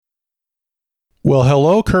Well,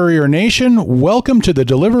 hello, Courier Nation. Welcome to the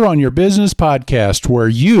Deliver on Your Business podcast, where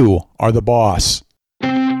you are the boss.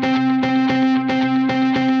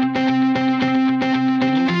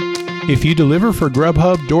 If you deliver for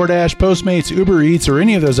Grubhub, DoorDash, Postmates, Uber Eats, or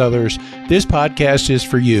any of those others, this podcast is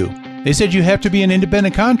for you. They said you have to be an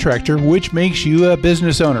independent contractor, which makes you a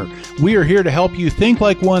business owner. We are here to help you think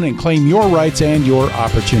like one and claim your rights and your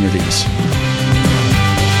opportunities.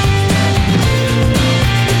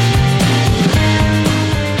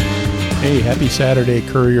 Hey, happy Saturday,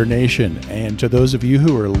 Courier Nation. And to those of you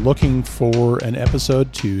who are looking for an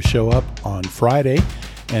episode to show up on Friday,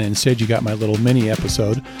 and instead you got my little mini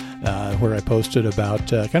episode where I posted about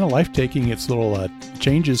kind of life taking its little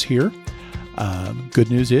changes here.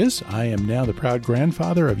 Good news is I am now the proud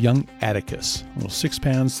grandfather of young Atticus, little 6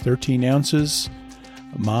 pounds, 13 ounces.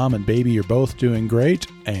 Mom and baby are both doing great,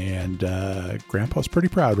 and Grandpa's pretty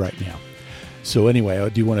proud right now. So anyway, I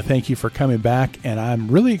do want to thank you for coming back, and I'm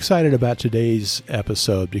really excited about today's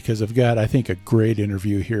episode because I've got, I think, a great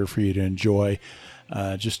interview here for you to enjoy.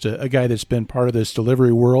 Just a guy that's been part of this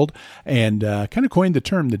delivery world and kind of coined the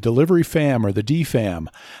term the delivery fam or the DFAM,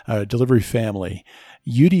 delivery family.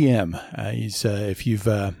 UDM. He's if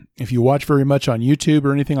you watch very much on YouTube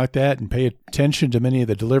or anything like that and pay attention to many of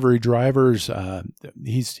the delivery drivers,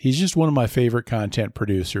 he's just one of my favorite content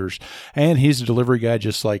producers, and he's a delivery guy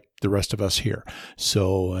just like the rest of us here.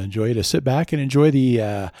 So enjoy to sit back and enjoy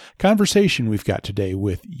the conversation we've got today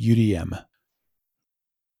with UDM.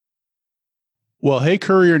 Well, hey,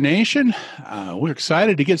 Courier Nation. We're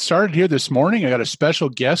excited to get started here this morning. I got a special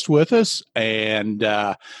guest with us, and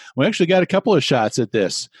we actually got a couple of shots at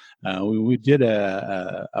this. We did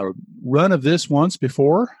a run of this once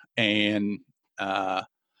before, and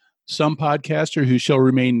some podcaster who shall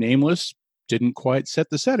remain nameless didn't quite set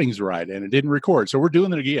the settings right, and it didn't record. So we're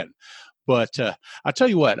doing it again. But I'll tell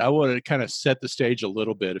you what, I want to kind of set the stage a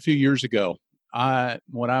little bit. A few years ago,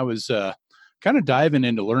 when I was kind of diving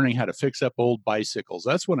into learning how to fix up old bicycles,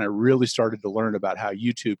 that's when I really started to learn about how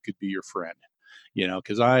YouTube could be your friend. You know,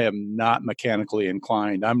 because I am not mechanically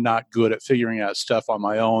inclined. I'm not good at figuring out stuff on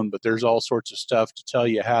my own, but there's all sorts of stuff to tell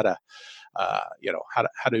you how to,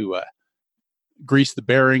 how to grease the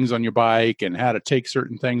bearings on your bike and how to take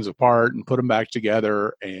certain things apart and put them back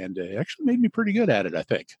together. And it actually made me pretty good at it, I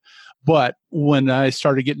think. But when I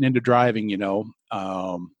started getting into driving,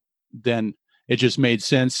 then it just made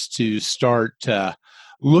sense to start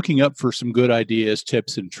looking up for some good ideas,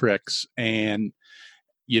 tips, and tricks. And,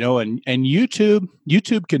 and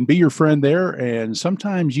YouTube can be your friend there. And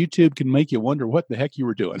sometimes YouTube can make you wonder what the heck you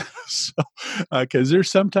were doing. So, because there's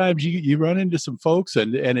sometimes you run into some folks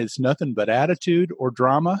and it's nothing but attitude or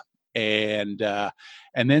drama. And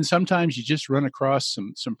then sometimes you just run across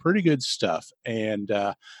some pretty good stuff. And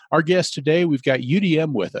our guest today, we've got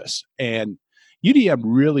UDM with us. And UDM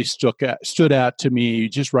really stood out to me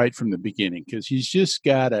just right from the beginning because he's just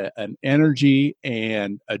got an energy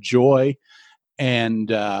and a joy, and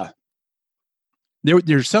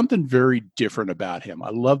there's something very different about him. I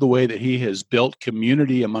love the way that he has built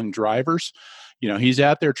community among drivers. He's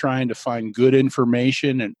out there trying to find good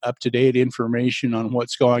information and up-to-date information on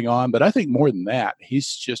what's going on, but I think more than that,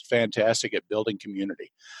 he's just fantastic at building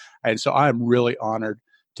community. And so I'm really honored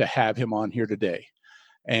to have him on here today.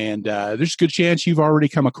 And there's a good chance you've already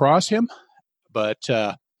come across him. But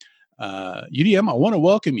UDM, I want to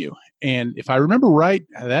welcome you. And if I remember right,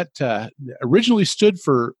 that originally stood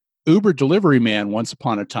for Uber Delivery Man once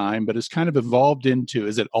upon a time, but it's kind of evolved into,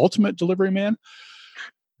 is it Ultimate Delivery Man?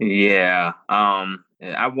 Yeah.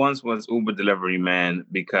 I once was Uber Delivery Man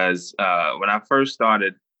because when I first got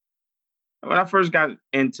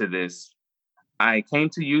into this, I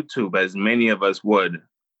came to YouTube, as many of us would,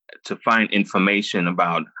 to find information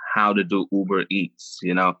about how to do Uber Eats,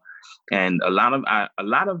 and a lot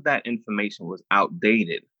of that information was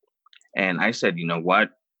outdated. And I said, you know what?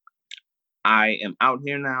 I am out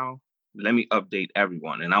here now. Let me update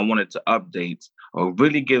everyone. And I wanted to update or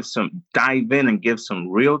really dive in and give some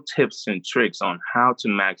real tips and tricks on how to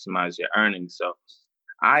maximize your earnings. So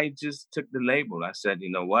I just took the label. I said,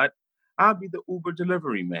 you know what? I'll be the Uber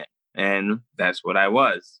Delivery Man. And that's what I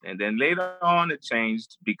was. And then later on, it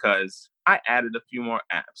changed because I added a few more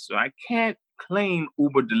apps. So I can't claim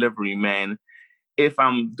Uber Delivery Man if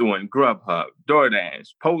I'm doing Grubhub,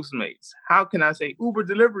 DoorDash, Postmates. How can I say Uber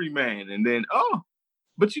Delivery Man? And then,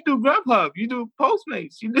 but you do Grubhub, you do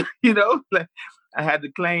Postmates, like I had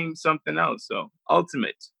to claim something else. So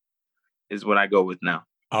Ultimate is what I go with now.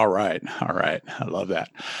 All right. I love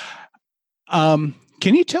that.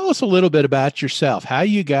 Can you tell us a little bit about yourself, how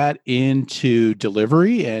you got into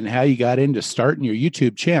delivery and how you got into starting your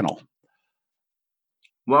YouTube channel?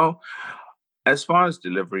 Well, As far as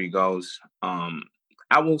delivery goes,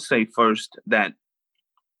 I will say first that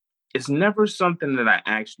it's never something that I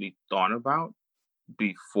actually thought about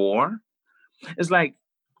before. It's like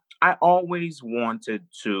I always wanted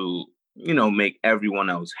to, make everyone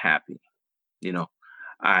else happy. You know,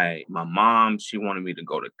 my mom, she wanted me to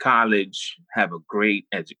go to college, have a great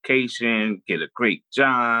education, get a great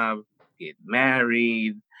job, get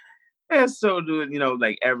married. And so do,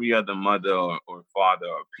 like every other mother or father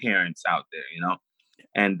or parents out there.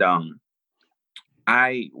 And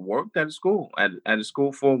I worked at a school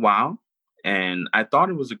for a while, and I thought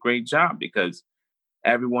it was a great job because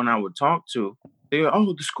everyone I would talk to, they go,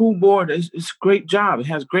 "Oh, the school board it's a great job. It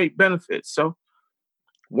has great benefits." So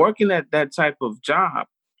working at that type of job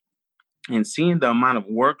and seeing the amount of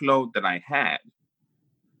workload that I had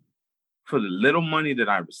for the little money that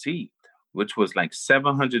I received, which was like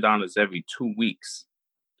 $700 every 2 weeks.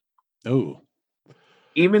 Oh,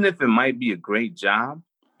 even if it might be a great job,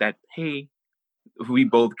 that pay, we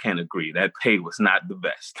both can agree that pay was not the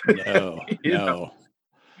best. no, You know? no.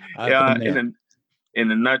 I've Yeah, been there.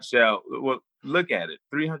 in a nutshell, well, look at it,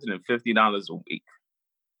 $350 a week.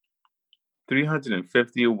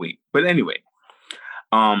 350 a week. But anyway,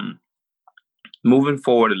 um, moving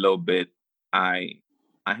forward a little bit, I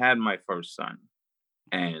had my first son,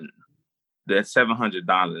 and that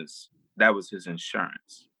 $700, that was his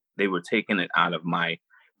insurance. They were taking it out of my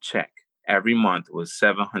check. Every month was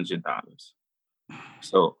 $700.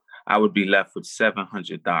 So I would be left with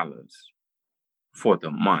 $700 for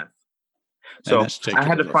the month. And So that's to take I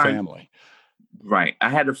had care to of a find, family. right, I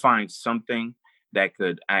had to find something that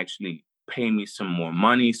could actually pay me some more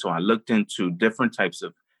money. So I looked into different types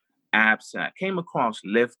of apps, and I came across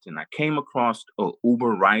Lyft, and I came across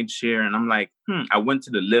Uber rideshare, and I'm like, I went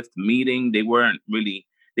to the Lyft meeting. They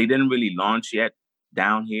didn't really launch yet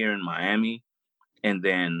down here in Miami. And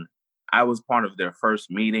then I was part of their first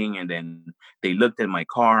meeting, and then they looked at my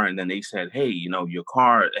car, and then they said, "Hey, your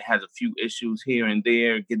car, it has a few issues here and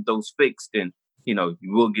there. Get those fixed, and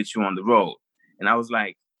we'll get you on the road." And I was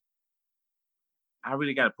like, I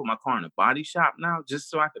really got to put my car in a body shop now just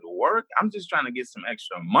so I could work. I'm just trying to get some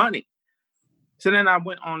extra money. So then I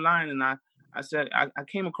went online, and I said, I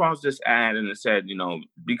came across this ad, and it said,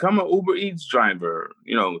 become an Uber Eats driver,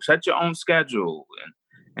 set your own schedule,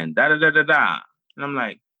 and da da da da da. And I'm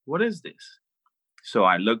like, what is this? So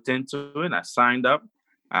I looked into it. I signed up.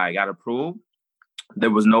 I got approved. There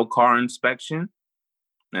was no car inspection.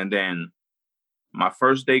 And then my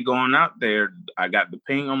first day going out there, I got the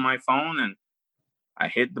ping on my phone, and I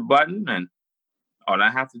hit the button, and all I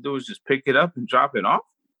have to do is just pick it up and drop it off.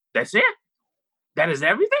 That's it. That is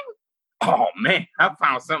everything. Oh man, I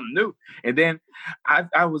found something new. And then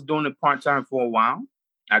I was doing it part-time for a while.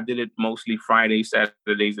 I did it mostly Fridays,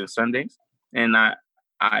 Saturdays, and Sundays. And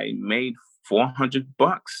I made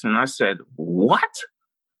 $400. And I said, what?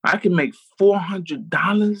 I can make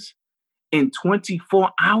 $400 in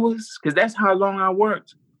 24 hours? Because that's how long I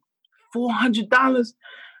worked. $400?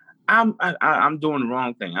 I'm doing the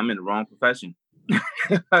wrong thing. I'm in the wrong profession.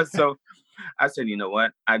 So I said, you know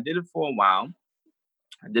what? I did it for a while.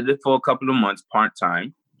 I did it for a couple of months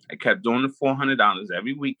part-time. I kept doing the $400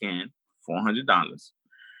 every weekend, $400.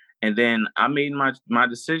 And then I made my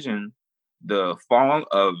decision the fall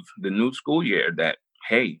of the new school year that,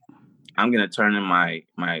 hey, I'm going to turn in my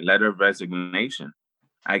letter of resignation.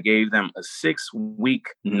 I gave them a 6-week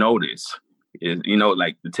notice.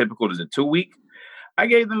 Like the typical is a 2-week. I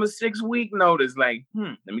gave them a 6-week notice. Like,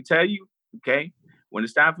 let me tell you, okay, when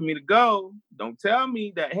it's time for me to go, don't tell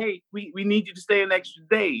me that, hey, we need you to stay an extra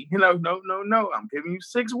day. No. I'm giving you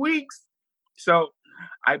 6 weeks. So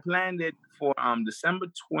I planned it for December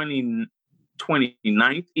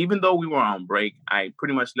 29th. Even though we were on break, I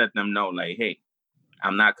pretty much let them know, like, hey,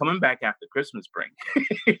 I'm not coming back after Christmas break.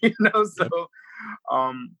 So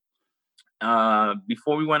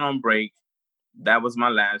before we went on break, that was my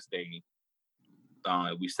last day.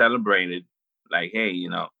 We celebrated, like, hey,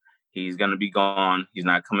 he's going to be gone. He's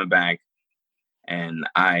not coming back. And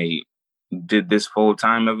I did this full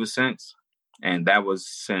time ever since. And that was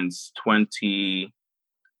since I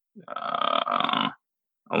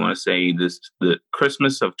want to say the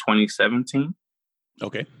Christmas of 2017.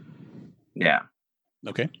 Okay. Yeah.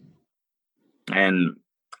 Okay. And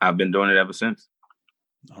I've been doing it ever since.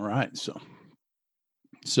 All right. So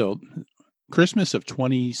Christmas of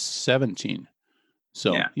 2017.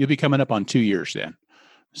 So yeah. You'll be coming up on 2 years then.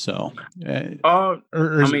 So,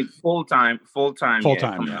 full time. Full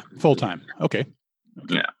time. Okay.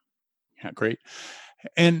 Yeah. Yeah. Great.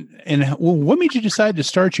 And what made you decide to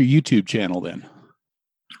start your YouTube channel then?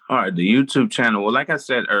 All right. The YouTube channel. Well, like I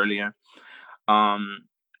said earlier,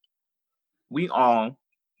 we all,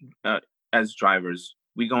 as drivers,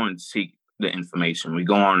 we go and seek the information. We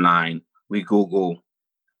go online, we Google,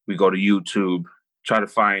 we go to YouTube, try to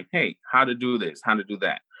find, hey, how to do this, how to do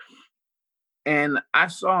that. And I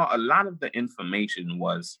saw a lot of the information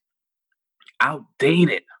was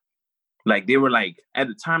outdated. Like they were like, at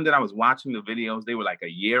the time that I was watching the videos, they were like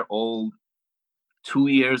a year old, 2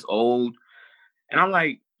 years old. And I'm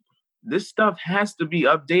like, this stuff has to be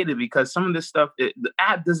updated because some of this stuff, the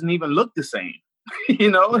app doesn't even look the same.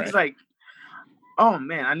 Right. It's like, oh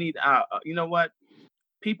man, I need, you know what?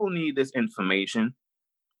 People need this information.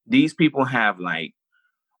 These people have like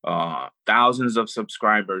thousands of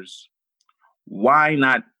subscribers. Why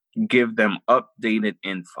not give them updated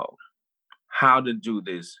info? How to do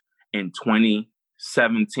this in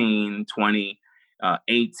 2017,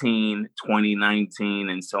 2018, 2019,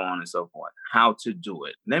 and so on and so forth. How to do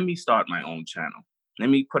it. Let me start my own channel. Let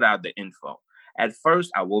me put out the info. At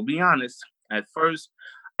first, I will be honest,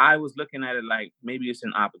 I was looking at it like maybe it's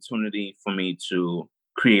an opportunity for me to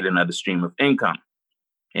create another stream of income.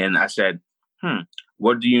 And I said,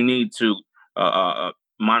 what do you need to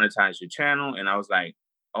monetize your channel? And I was like,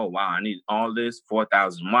 oh, wow, I need all this,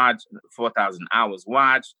 4,000 hours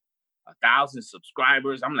watched, 1,000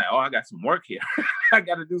 subscribers. I'm like, oh, I got some work here. I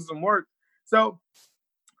got to do some work. So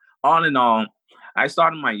all in all, I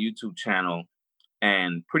started my YouTube channel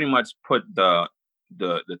and pretty much put the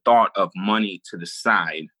thought of money to the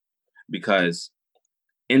side, because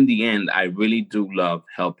in the end, I really do love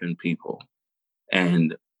helping people.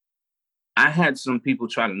 And I had some people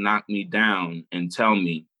try to knock me down and tell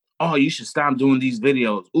me, oh, you should stop doing these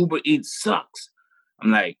videos. Uber Eats sucks.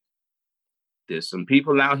 I'm like, there's some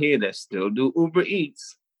people out here that still do Uber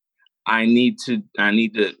Eats. I need to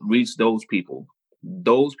reach those people.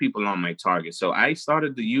 Those people are my target. So I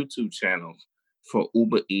started the YouTube channel for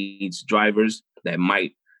Uber Eats drivers that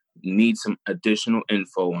might need some additional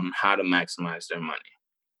info on how to maximize their money.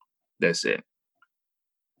 That's it.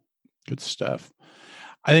 Good stuff.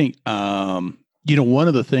 I think, one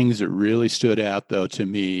of the things that really stood out, though, to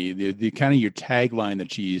me, the kind of your tagline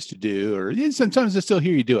that you used to do, or sometimes I still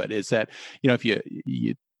hear you do it, is that, if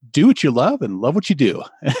you do what you love and love what you do,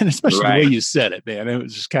 and especially the way you said it, man, it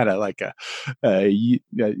was just kind of like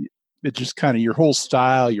it's just kind of your whole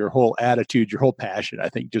style, your whole attitude, your whole passion, I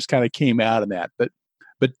think just kind of came out in that. But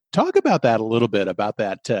talk about that a little bit, about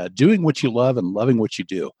that, doing what you love and loving what you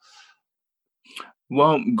do.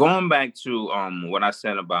 Well, going back to what I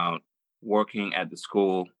said about working at the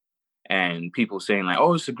school and people saying like,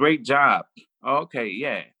 oh, it's a great job. Okay,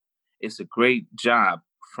 yeah, it's a great job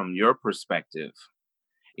from your perspective.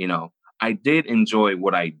 I did enjoy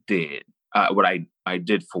what I did, what I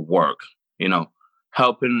did for work,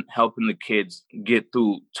 helping the kids get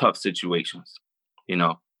through tough situations.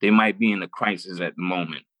 They might be in a crisis at the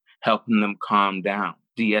moment, helping them calm down,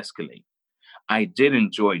 de-escalate. I did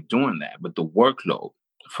enjoy doing that, but the workload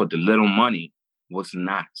for the little money was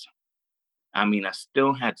not. I mean, I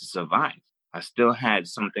still had to survive. I still had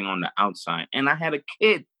something on the outside, and I had a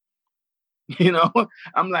kid.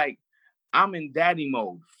 I'm like, I'm in daddy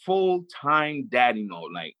mode, full-time daddy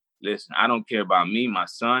mode. Like, listen, I don't care about me. My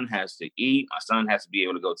son has to eat. My son has to be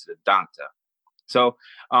able to go to the doctor. So,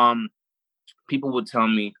 people would tell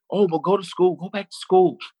me, oh, well, go to school, go back to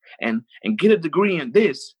school and get a degree in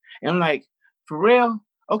this. And I'm like, for real?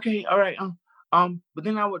 Okay, all right. But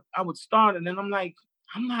then I would start, and then I'm like,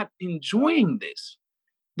 I'm not enjoying this.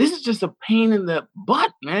 This is just a pain in the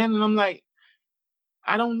butt, man. And I'm like,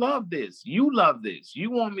 I don't love this. You love this.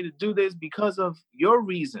 You want me to do this because of your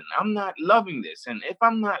reason. I'm not loving this. And if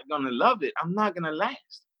I'm not going to love it, I'm not going to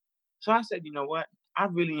last. So I said, you know what? I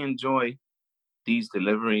really enjoy these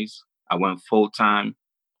deliveries. I went full time.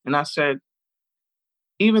 And I said,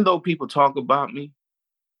 even though people talk about me,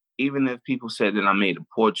 even if people said that I made a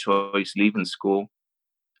poor choice leaving school,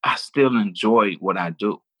 I still enjoy what I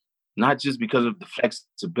do. Not just because of the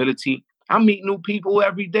flexibility. I meet new people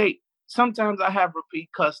every day. Sometimes I have repeat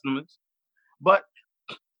customers, but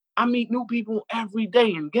I meet new people every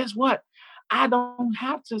day. And guess what? I don't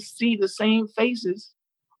have to see the same faces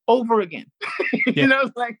over again.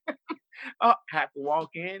 It's like, I have to walk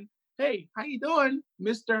in. Hey, how you doing,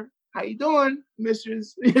 Mr.? How you doing,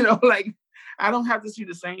 Mistress? I don't have to see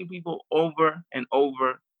the same people over and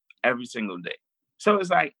over every single day. So it's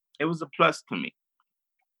like, it was a plus to me.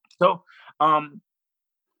 So,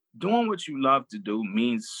 doing what you love to do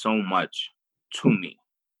means so much to me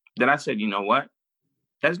that I said, you know what?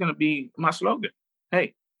 That's going to be my slogan.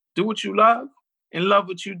 Hey, do what you love and love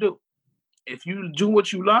what you do. If you do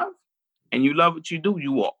what you love and you love what you do,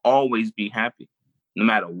 you will always be happy, no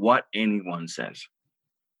matter what anyone says.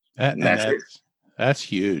 That's That's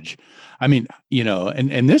huge. I mean,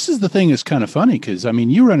 and this is the thing that's kind of funny because I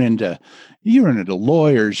mean, you run into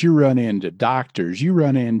lawyers, you run into doctors, you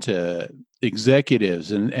run into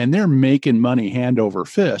executives, and they're making money hand over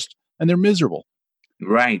fist, and they're miserable.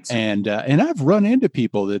 Right. And I've run into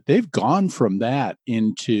people that they've gone from that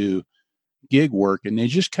into gig work, and they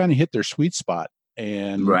just kind of hit their sweet spot,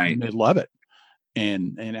 and Right. they love it.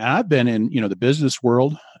 And I've been in the business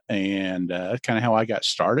world, and kind of how I got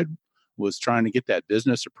started was trying to get that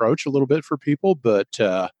business approach a little bit for people. But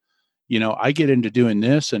I get into doing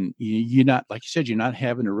this, and you're not, like you said, you're not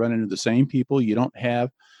having to run into the same people. You don't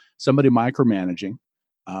have somebody micromanaging.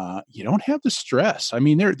 You don't have the stress. I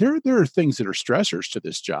mean, there are things that are stressors to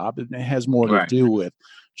this job, and it has more to do with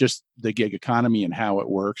just the gig economy and how it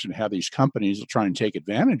works, and how these companies will try and take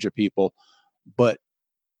advantage of people. But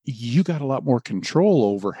you got a lot more control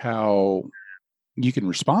over how you can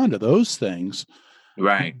respond to those things.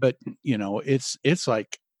 Right. But it's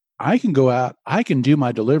like I can go out, I can do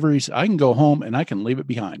my deliveries, I can go home, and I can leave it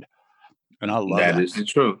behind. And I love that. That is the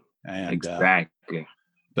truth. And exactly.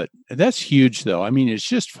 But that's huge, though. I mean, it's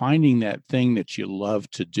just finding that thing that you love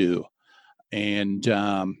to do. And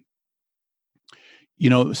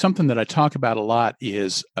something that I talk about a lot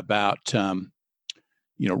is about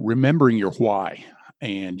remembering your why.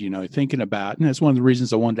 And thinking about, and that's one of the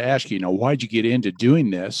reasons I wanted to ask you, why'd you get into doing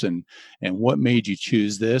this, and what made you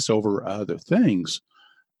choose this over other things?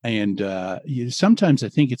 And sometimes I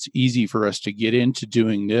think it's easy for us to get into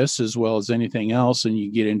doing this as well as anything else, and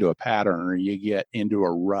you get into a pattern, or you get into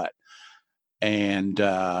a rut, and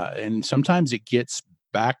sometimes it gets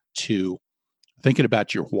back to thinking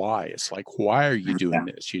about your why. It's like, why are you doing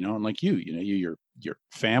this? And like your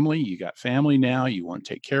family, you got family now, you want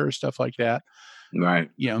to take care of stuff like that. Right.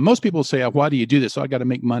 Most people say, why do you do this? I got to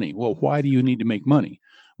make money. Well, why do you need to make money?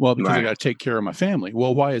 Well, because I got to take care of my family.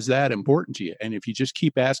 Well, why is that important to you? And if you just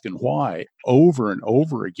keep asking why over and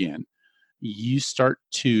over again, you start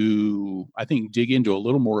to, I think, dig into a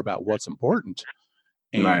little more about what's important.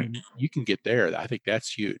 And you can get there. I think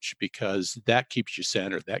that's huge, because that keeps you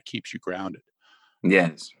centered. That keeps you grounded.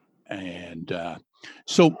 Yes. And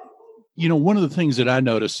so, one of the things that I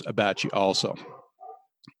notice about you also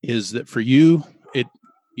is that for you,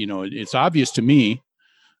 it's obvious to me.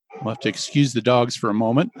 I'll have to excuse the dogs for a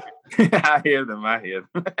moment. I hear them.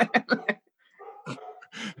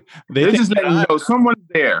 They're just letting you know someone's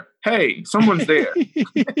there. Hey, someone's there.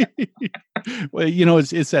 Well,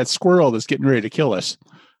 it's that squirrel that's getting ready to kill us.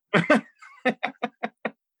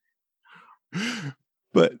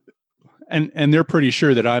 But and they're pretty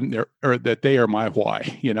sure that I'm there, or that they are my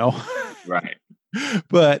why. Right.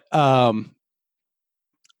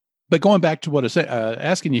 But going back to what I said,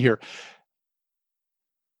 asking you here,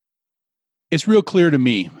 it's real clear to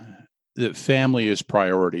me that family is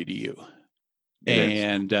priority to you.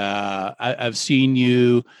 And I've seen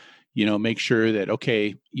you, make sure that,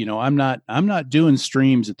 okay, I'm not doing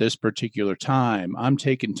streams at this particular time. I'm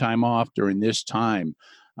taking time off during this time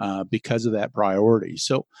because of that priority.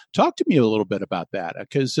 So talk to me a little bit about that,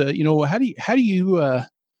 because how do you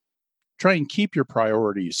try and keep your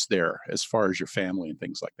priorities there as far as your family and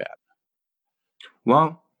things like that?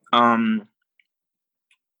 Well, the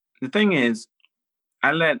thing is,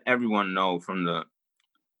 I let everyone know from the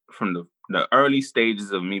early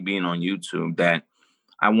stages of me being on YouTube that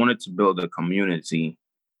I wanted to build a community,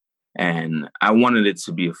 and I wanted it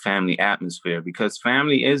to be a family atmosphere, because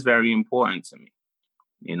family is very important to me.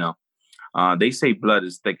 They say blood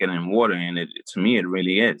is thicker than water, and to me, it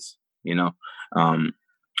really is.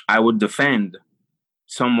 I would defend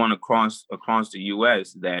someone across the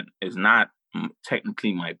U.S. that is not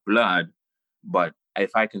technically my blood, but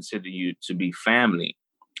if I consider you to be family,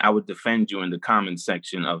 I would defend you in the comment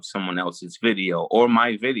section of someone else's video or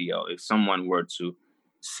my video if someone were to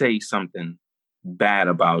say something bad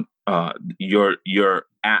about your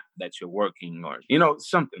app that you're working, or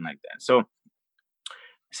something like that. So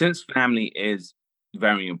since family is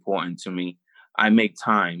very important to me, I make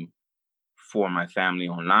time for my family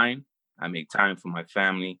online. I make time for my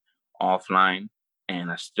family offline,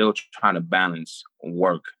 and I still try to balance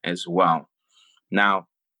work as well. Now,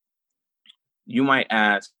 you might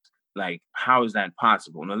ask, like, how is that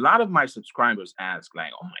possible? And a lot of my subscribers ask,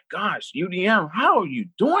 like, oh my gosh, UDM, how are you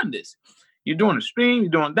doing this? You're doing a stream,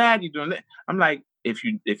 you're doing that, you're doing that. I'm like, if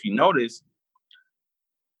you notice,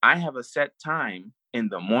 I have a set time in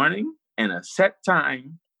the morning and a set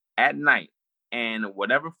time at night. And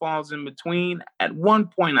whatever falls in between, at one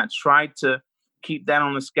point I tried to keep that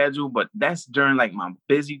on the schedule, but that's during like my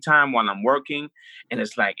busy time while I'm working. And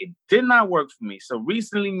it's like, it did not work for me. So I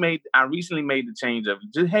recently made the change of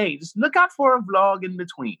just look out for a vlog in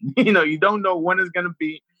between. You don't know when it's going to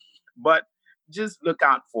be, but just look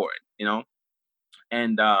out for it,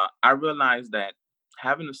 And I realized that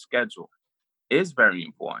having a schedule is very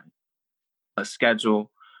important. A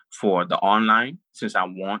schedule for the online, since I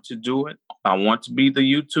want to do it. I want to be the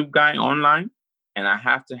YouTube guy online, and I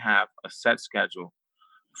have to have a set schedule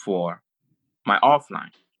for my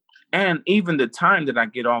offline. And even the time that I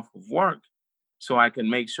get off of work, so I can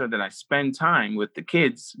make sure that I spend time with the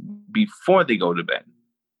kids before they go to bed.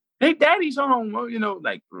 Hey, daddy's home,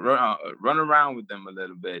 like run around with them a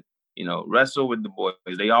little bit, wrestle with the boys.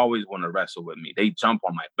 They always want to wrestle with me. They jump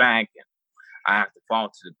on my back and I have to fall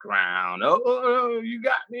to the ground. Oh, you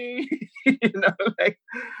got me,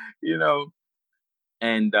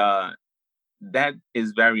 and that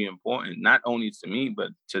is very important, not only to me,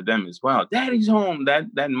 but to them as well. Daddy's home.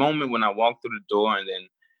 That moment when I walk through the door and then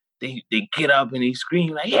they get up and they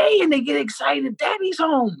scream like, hey, and they get excited. Daddy's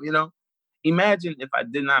home, Imagine if I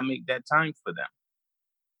did not make that time for them.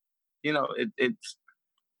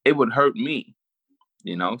 It would hurt me,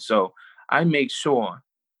 So I make sure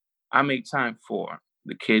I make time for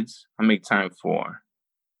the kids. I make time for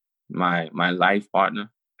my life partner,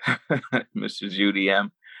 Mrs. UDM.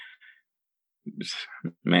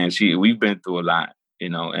 Man, we've been through a lot,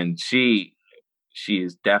 and she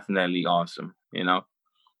is definitely awesome,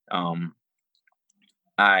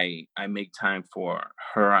 I make time for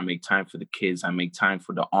her. I make time for the kids. I make time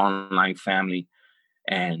for the online family.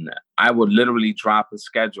 And I would literally drop a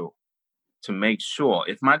schedule to make sure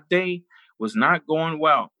if my day was not going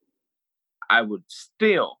well, I would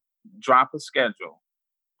still drop a schedule.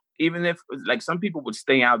 Even if, like, some people would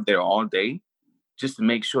stay out there all day just to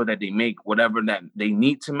make sure that they make whatever that they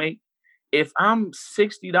need to make. If I'm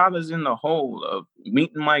 $60 in the hole of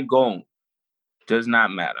meeting my goal, does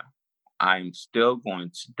not matter. I'm still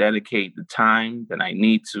going to dedicate the time that I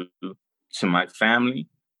need to my family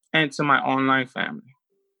and to my online family.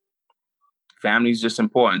 Family is just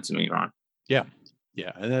important to me, Ron. Yeah.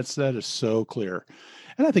 Yeah. And that is so clear.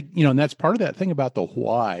 And I think, and that's part of that thing about the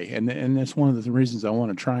why. And that's one of the reasons I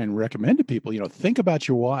want to try and recommend to people, think about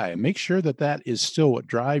your why and make sure that is still what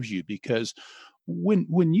drives you. Because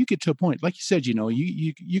when you get to a point, like you said,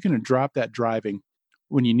 you're going to drop that driving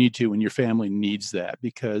when you need to, when your family needs that,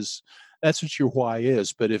 because that's what your why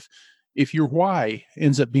is. But if your why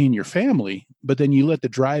ends up being your family, but then you let the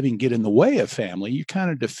driving get in the way of family, you're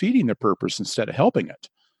kind of defeating the purpose instead of helping it.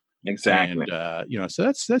 Exactly. And, so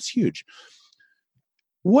that's huge.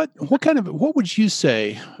 What would you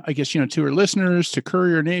say, I guess, to our listeners, to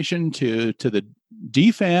Courier Nation, to the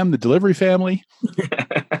DFAM, the delivery family,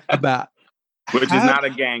 about which is not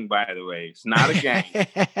a gang, by the way. It's not a gang.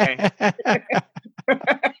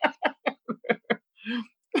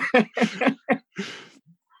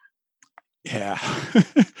 Yeah.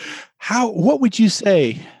 What would you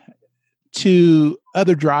say to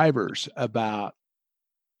other drivers about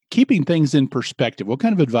keeping things in perspective? What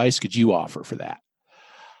kind of advice could you offer for that?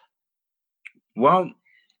 Well,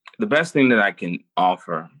 the best thing that I can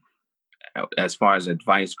offer as far as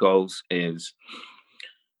advice goes is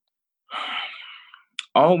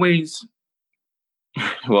always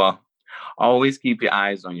keep your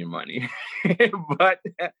eyes on your money. But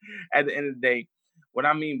at the end of the day, what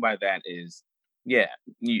I mean by that is,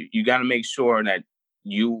 you got to make sure that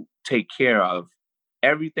you take care of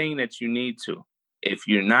everything that you need to. If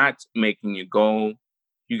you're not making your goal,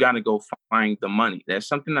 you got to go find the money. That's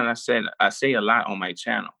something that I say a lot on my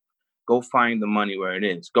channel. Go find the money where it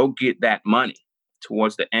is. Go get that money.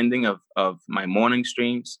 Towards the ending of my morning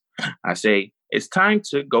streams, I say, it's time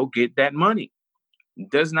to go get that money. It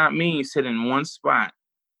does not mean sit in one spot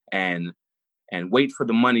and wait for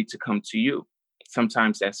the money to come to you.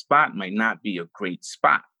 Sometimes that spot might not be a great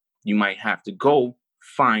spot. You might have to go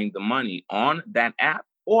find the money on that app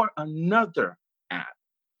or another app.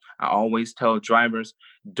 I always tell drivers,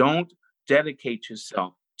 don't dedicate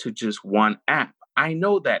yourself to just one app. I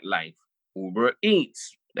know that life. Uber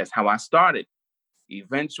Eats. That's how I started.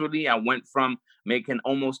 Eventually, I went from making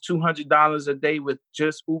almost $200 a day with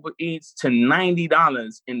just Uber Eats to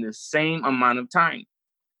 $90 in the same amount of time.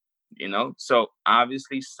 So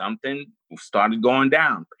obviously something started going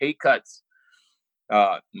down, pay cuts,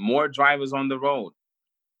 more drivers on the road.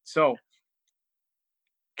 So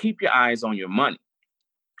keep your eyes on your money.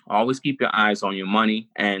 Always keep your eyes on your money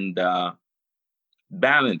and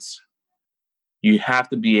balance. You have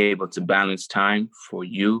to be able to balance time for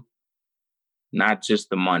you, not just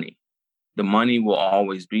the money. The money will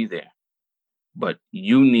always be there. but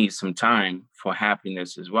you need some time for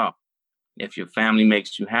happiness as well. If your family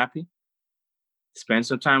makes you happy, spend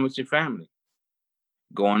some time with your family.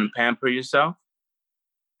 Go on and pamper yourself,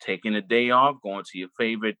 taking a day off, going to your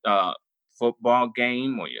favorite football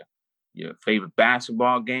game or your favorite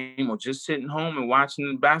basketball game, or just sitting home and watching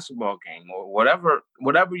the basketball game, or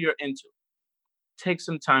whatever you're into. Take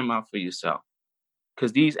some time out for yourself,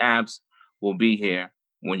 because these apps will be here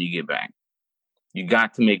when you get back. You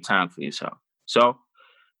got to make time for yourself. So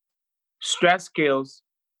stress kills,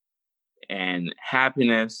 and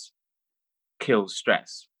happiness kills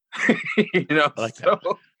stress. You know, I like so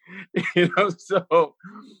that. so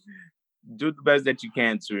do the best that you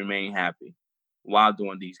can to remain happy while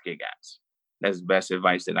doing these gig apps. That's the best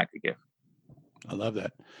advice that I could give. I love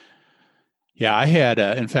that. Yeah, I had,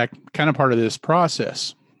 in fact, kind of part of this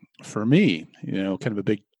process for me, kind of a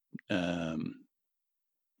big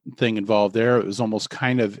thing involved there. It was almost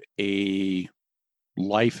kind of a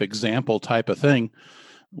life example type of thing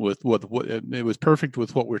with what it was perfect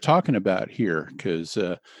with what we're talking about here, because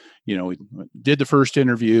we did the first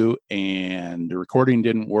interview and the recording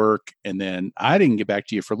didn't work, and then I didn't get back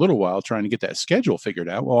to you for a little while trying to get that schedule figured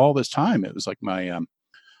out. Well, all this time it was like my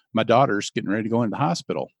daughter's getting ready to go into the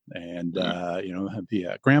hospital, and be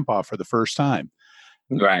a grandpa for the first time.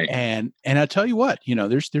 Right. And I tell you what,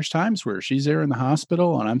 there's times where she's there in the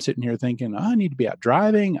hospital and I'm sitting here thinking, I need to be out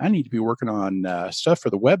driving. I need to be working on stuff for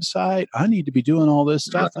the website. I need to be doing all this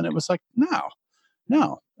stuff. And it was like,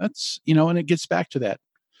 no, that's, and it gets back to that,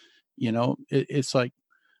 it's like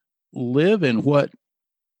live in what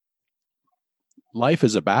life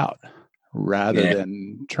is about, rather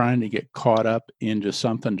than trying to get caught up into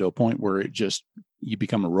something to a point where you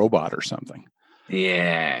become a robot or something.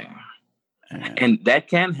 Yeah. And that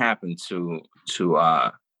can happen to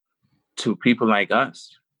people like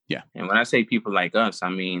us. Yeah. And when I say people like us, I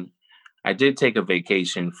mean, I did take a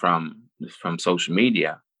vacation from social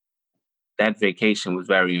media. That vacation was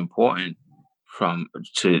very important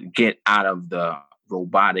to get out of the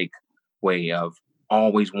robotic way of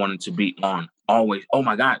always wanting to be on. Always, oh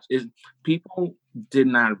my gosh, people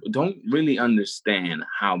don't really understand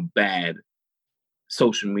how bad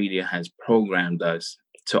social media has programmed us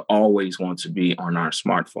to always want to be on our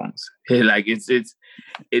smartphones. Like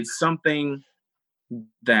it's something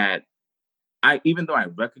that even though I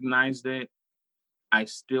recognized it, I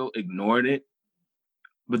still ignored it.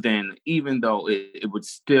 But then even though it would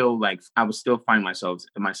still, like, I would still find myself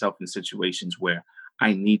in situations where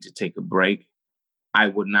I need to take a break, I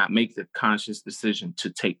would not make the conscious decision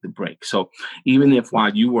to take the break. So even if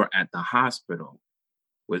while you were at the hospital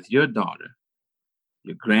with your daughter,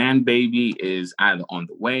 your grandbaby is either on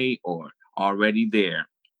the way or already there,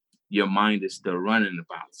 your mind is still running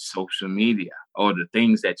about social media or the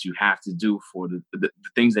things that you have to do for the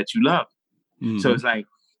things that you love. Mm-hmm. So it's like,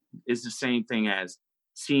 it's the same thing as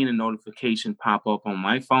seeing a notification pop up on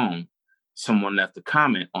my phone. Someone left a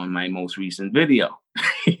comment on my most recent video,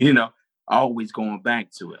 always going back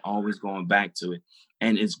to it.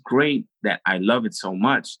 And it's great that I love it so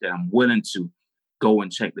much that I'm willing to go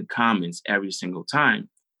and check the comments every single time.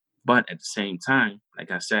 But at the same time,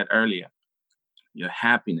 like I said earlier, your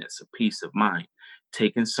happiness, a peace of mind,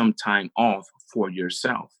 taking some time off for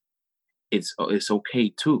yourself, it's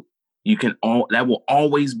okay too. That will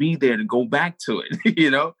always be there to go back to it.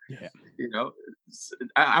 Yeah.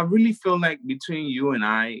 I really feel like between you and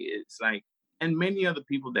I, it's like, and many other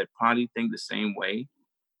people that probably think the same way,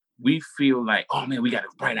 we feel like, oh man, we got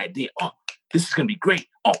a bright idea. Oh, this is going to be great.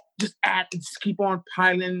 Oh, just keep on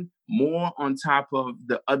piling more on top of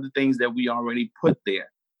the other things that we already put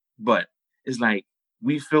there. But it's like,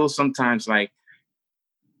 we feel sometimes like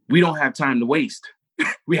we don't have time to waste.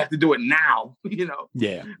 We have to do it now,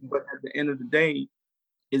 Yeah. But at the end of the day,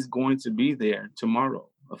 it's going to be there tomorrow,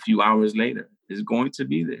 a few hours later. It's going to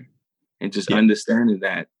be there. And just understanding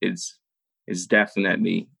that it's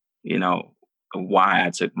definitely, why I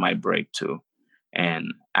took my break too.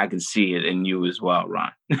 And I can see it in you as well,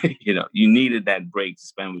 Ron. You needed that break to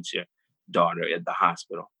spend with your daughter at the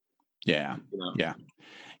hospital. Yeah.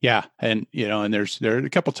 Yeah. And, there are a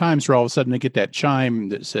couple of times where all of a sudden I get that chime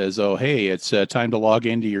that says, oh, hey, it's time to log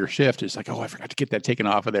into your shift. It's like, oh, I forgot to get that taken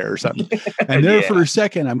off of there or something. And there for a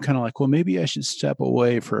second, I'm kind of like, well, maybe I should step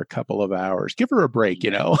away for a couple of hours, give her a break,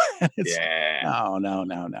 No, and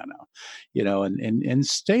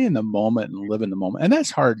stay in the moment and live in the moment. And that's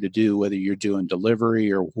hard to do, whether you're doing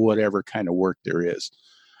delivery or whatever kind of work there is.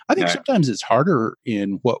 I think sometimes it's harder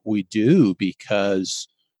in what we do because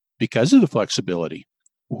of the flexibility,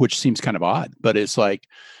 which seems kind of odd, but it's like,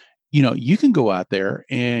 you can go out there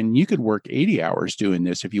and you could work 80 hours doing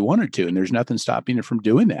this if you wanted to, and there's nothing stopping you from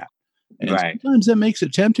doing that. And sometimes that makes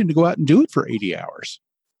it tempting to go out and do it for 80 hours.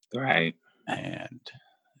 Right. And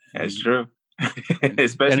that's true.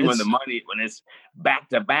 Especially when it's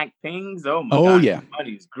back-to-back things. Oh my God. Yeah.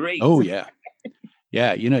 Money's great. Oh yeah.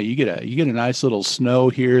 Yeah. You get a nice little snow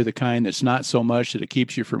here, the kind that's not so much that it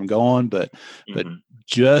keeps you from going, but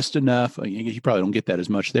just enough. You probably don't get that as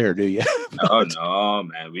much there, do you? Oh no,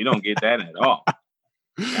 man. We don't get that at all.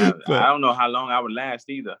 I don't know how long I would last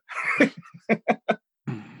either.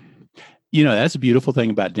 That's a beautiful thing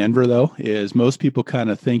about Denver, though, is most people kind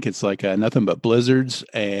of think it's like nothing but blizzards.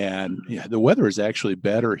 And the weather is actually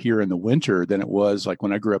better here in the winter than it was like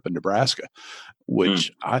when I grew up in Nebraska,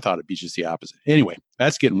 which I thought it'd be just the opposite. Anyway,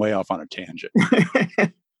 that's getting way off on a tangent.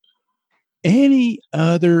 Any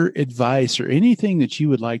other advice or anything that you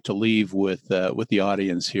would like to leave with the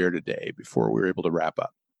audience here today before we're able to wrap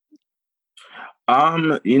up?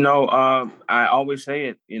 I always say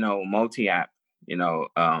it, multi-app,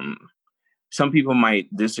 some people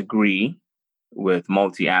might disagree with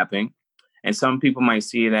multi-apping, and some people might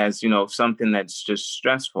see it as, something that's just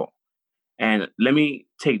stressful. And let me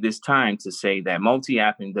take this time to say that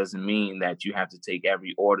multi-apping doesn't mean that you have to take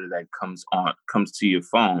every order that comes to your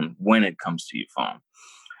phone when it comes to your phone.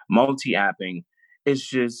 Multi-apping is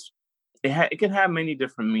just, it can have many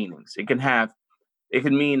different meanings. It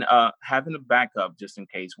can mean having a backup just in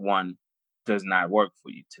case one does not work for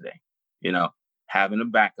you today, having a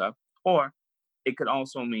backup. Or it could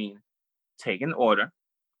also mean take an order.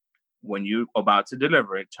 When you're about to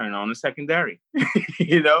deliver it, turn on a secondary.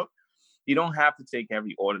 You don't have to take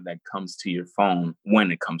every order that comes to your phone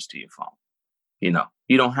when it comes to your phone.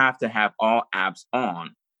 You don't have to have all apps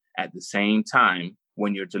on at the same time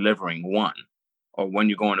when you're delivering one or when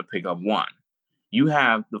you're going to pick up one. You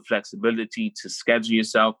have the flexibility to schedule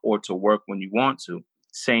yourself or to work when you want to.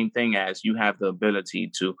 Same thing as you have the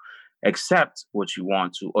ability to accept what you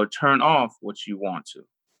want to or turn off what you want to.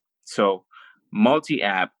 So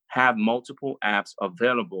multi-app, have multiple apps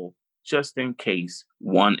available just in case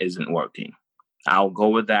one isn't working. I'll go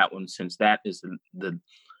with that one since that is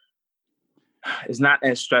it's not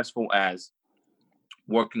as stressful as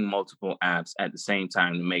working multiple apps at the same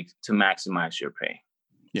time to maximize your pay.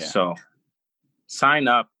 Yeah. So sign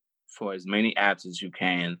up for as many apps as you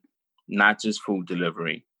can, not just food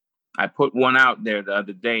delivery. I put one out there the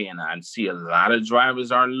other day and I see a lot of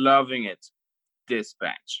drivers are loving it.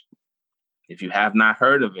 Dispatch. If you have not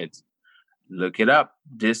heard of it, look it up.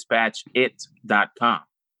 Dispatchit.com.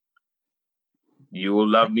 You will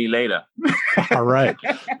love me later. All right.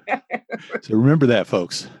 So remember that,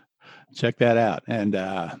 folks. Check that out. And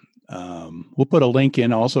we'll put a link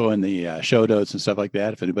in also in the show notes and stuff like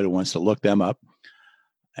that if anybody wants to look them up.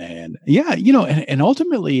 And and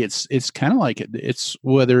ultimately it's kind of like it's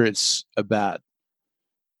whether it's about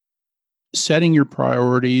setting your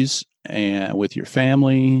priorities and with your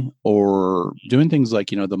family or doing things like,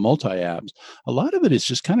 the multi-apps, a lot of it is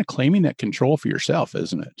just kind of claiming that control for yourself,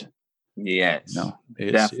 isn't it? Yes,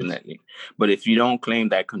 definitely. But if you don't claim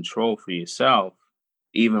that control for yourself,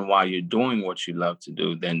 even while you're doing what you love to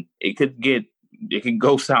do, then it can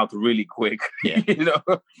go south really quick. Yeah.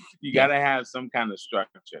 You got to have some kind of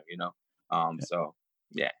structure, So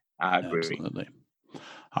yeah, I agree. Absolutely.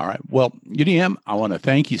 All right. Well, UDM, I want to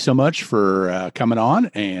thank you so much for coming on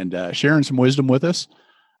and sharing some wisdom with us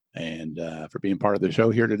and for being part of the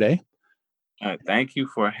show here today. Thank you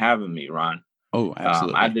for having me, Ron. Oh,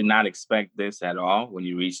 absolutely. I did not expect this at all when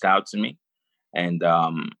you reached out to me. And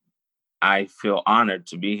I feel honored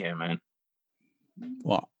to be here, man.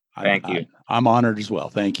 Well, thank you. I'm honored as well.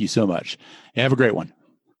 Thank you so much. Have a great one.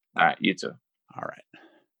 All right. You too. All right.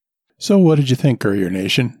 So what did you think, Courier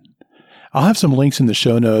Nation? I'll have some links in the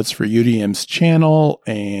show notes for UDM's channel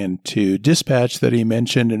and to Dispatch that he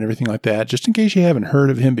mentioned and everything like that, just in case you haven't heard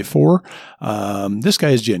of him before. This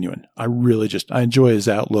guy is genuine. I enjoy his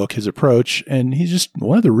outlook, his approach, and he's just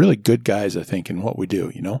one of the really good guys, I think, in what we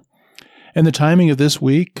do, And the timing of this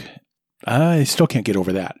week, I still can't get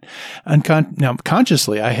over that. Now,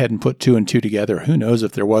 consciously, I hadn't put two and two together. Who knows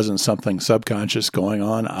if there wasn't something subconscious going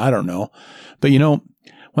on? I don't know. But,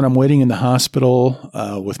 when I'm waiting in the hospital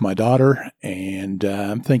with my daughter and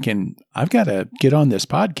I'm thinking, I've got to get on this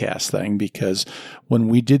podcast thing because when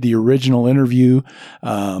we did the original interview,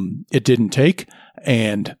 it didn't take.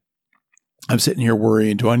 And I'm sitting here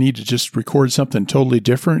worrying, do I need to just record something totally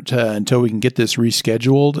different until we can get this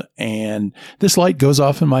rescheduled? And this light goes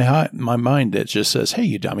off in my mind that just says, hey,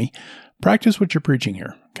 you dummy, practice what you're preaching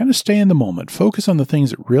here. Kind of stay in the moment. Focus on the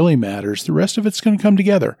things that really matters. The rest of it's going to come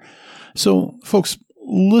together. So, folks,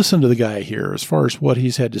 listen to the guy here as far as what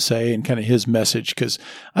he's had to say and kind of his message, because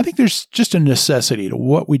I think there's just a necessity to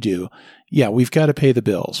what we do. Yeah, we've got to pay the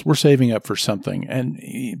bills. We're saving up for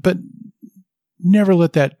something, but never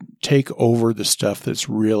let that take over the stuff that's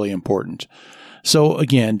really important. So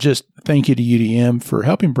again, just thank you to UDM for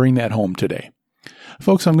helping bring that home today.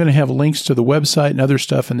 Folks, I'm going to have links to the website and other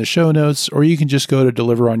stuff in the show notes, or you can just go to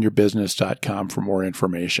deliveronyourbusiness.com for more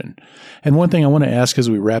information. And one thing I want to ask as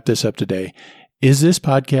we wrap this up today, is this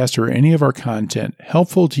podcast or any of our content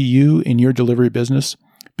helpful to you in your delivery business?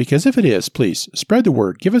 Because if it is, please spread the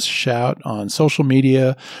word. Give us a shout on social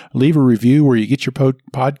media. Leave a review where you get your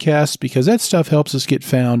podcasts, because that stuff helps us get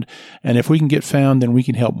found. And if we can get found, then we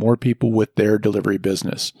can help more people with their delivery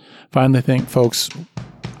business. Finally, folks,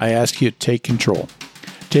 I ask you to take control.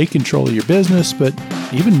 Take control of your business, but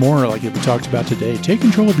even more, like we talked about today, take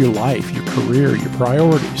control of your life, your career, your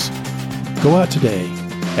priorities. Go out today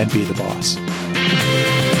and be the boss.